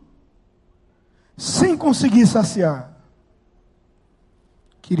vazio, sem conseguir saciar.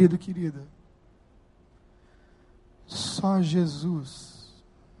 Querido, querida, só Jesus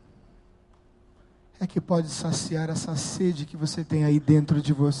é que pode saciar essa sede que você tem aí dentro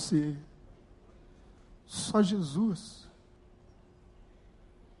de você. Só Jesus.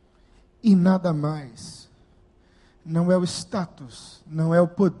 E nada mais. Não é o status, não é o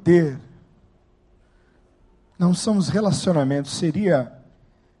poder, não são os relacionamentos. Seria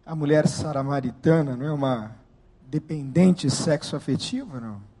a mulher samaritana, não é uma dependente sexo-afetiva,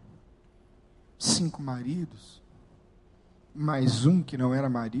 não? 5 maridos, mais um que não era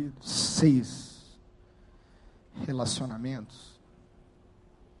marido, 6 relacionamentos.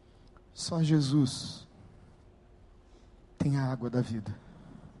 Só Jesus tem a água da vida.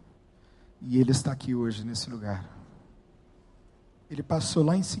 E Ele está aqui hoje, nesse lugar. Ele passou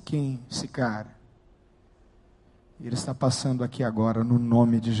lá em Sicar. E Ele está passando aqui agora, no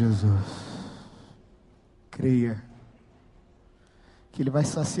nome de Jesus. Creia que Ele vai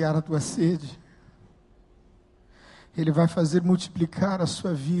saciar a tua sede. Ele vai fazer multiplicar a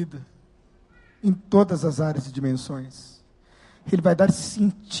sua vida em todas as áreas e dimensões. Ele vai dar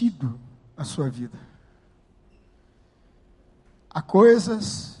sentido à sua vida. Há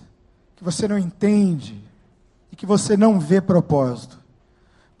coisas que você não entende e que você não vê propósito,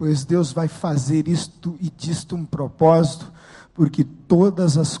 pois Deus vai fazer isto e disto um propósito, porque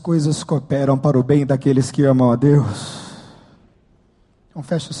todas as coisas cooperam para o bem daqueles que amam a Deus. Então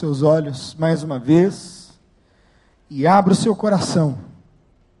feche os seus olhos mais uma vez e abra o seu coração.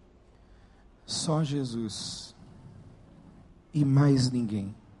 Só Jesus e mais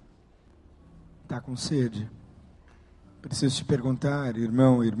ninguém. Está com sede? Preciso te perguntar,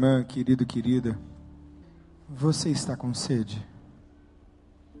 irmão, irmã, querido, querida, você está com sede?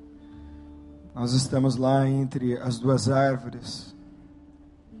 Nós estamos lá entre as 2 árvores.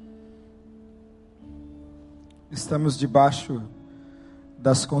 Estamos debaixo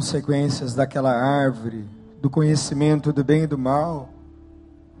das consequências daquela árvore, do conhecimento do bem e do mal,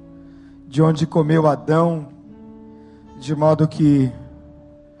 de onde comeu Adão, de modo que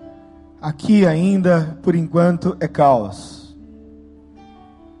aqui ainda, por enquanto, é caos.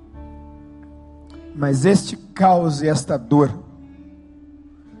 Mas este caos e esta dor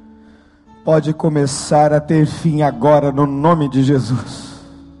pode começar a ter fim agora, no nome de Jesus.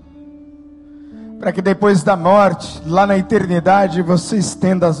 Para que depois da morte, lá na eternidade, você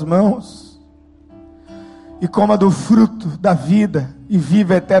estenda as mãos e coma do fruto da vida e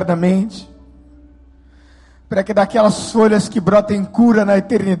viva eternamente. Para que daquelas folhas que brotem cura na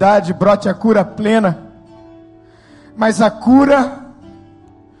eternidade, brote a cura plena. Mas a cura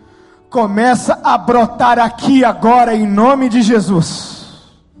começa a brotar aqui agora, em nome de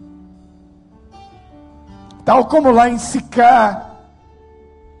Jesus. Tal como lá em Sicar,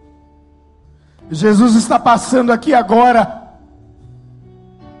 Jesus está passando aqui agora.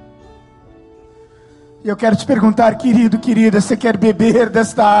 E eu quero te perguntar, querido, querida, você quer beber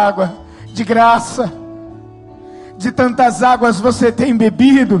desta água de graça? De tantas águas você tem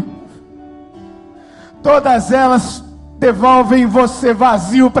bebido, todas elas devolvem você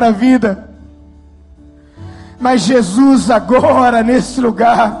vazio para a vida. Mas Jesus agora, nesse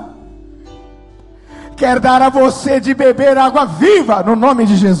lugar, quer dar a você de beber água viva, no nome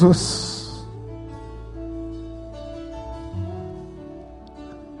de Jesus.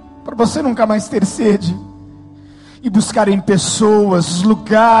 Para você nunca mais ter sede, e buscar em pessoas,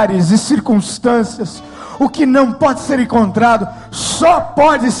 lugares e circunstâncias, O que não pode ser encontrado, só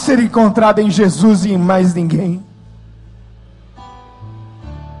pode ser encontrado em Jesus e em mais ninguém.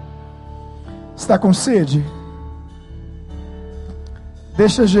 Está com sede?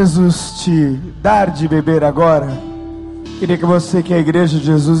 Deixa Jesus te dar de beber agora. Queria que você, que é a igreja de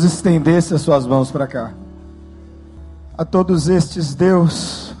Jesus, estendesse as suas mãos para cá. A todos estes,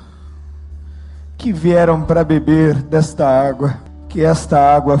 Deus, que vieram para beber desta água, que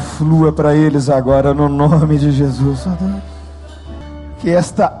esta água flua para eles agora no nome de Jesus. Que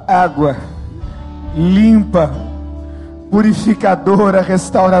esta água limpa, purificadora,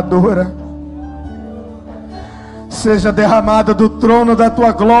 restauradora, seja derramada do trono da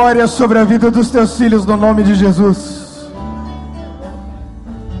tua glória sobre a vida dos teus filhos no nome de Jesus.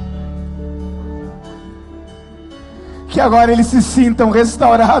 Que agora eles se sintam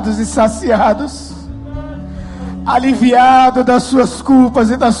restaurados e saciados, aliviados das suas culpas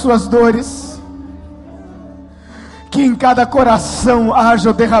e das suas dores. Que em cada coração haja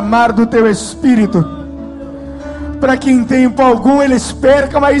o derramar do teu Espírito, para que em tempo algum eles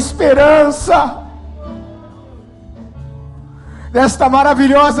percam a esperança desta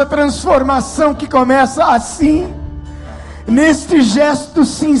maravilhosa transformação que começa assim, neste gesto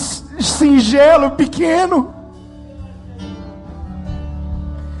singelo, pequeno,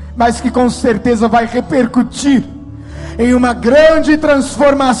 mas que com certeza vai repercutir em uma grande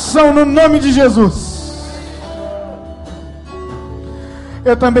transformação no nome de Jesus.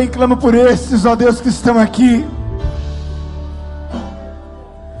 Eu também clamo por esses, ó Deus, que estão aqui,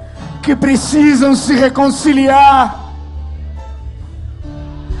 que precisam se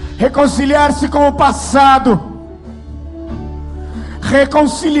reconciliar-se com o passado,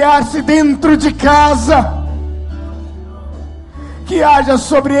 reconciliar-se dentro de casa. Que haja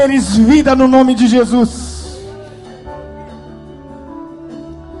sobre eles vida no nome de Jesus.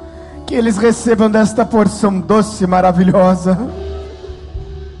 Que eles recebam desta porção doce e maravilhosa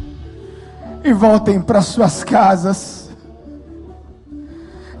e voltem para suas casas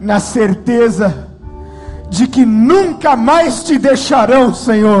na certeza de que nunca mais te deixarão,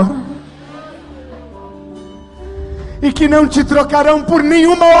 Senhor, e que não te trocarão por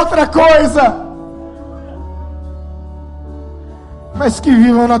nenhuma outra coisa, mas que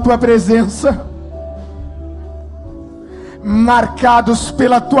vivam na tua presença, marcados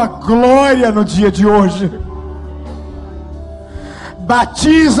pela tua glória no dia de hoje.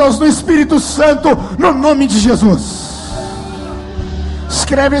 Batiza-os no Espírito Santo no nome de Jesus.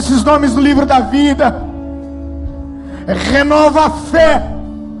 Escreve esses nomes no livro da vida. Renova a fé.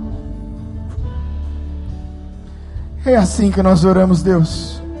 É assim que nós oramos,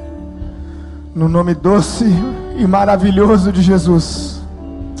 Deus, no nome doce e maravilhoso de Jesus.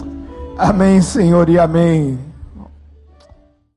 Amém, Senhor, e amém.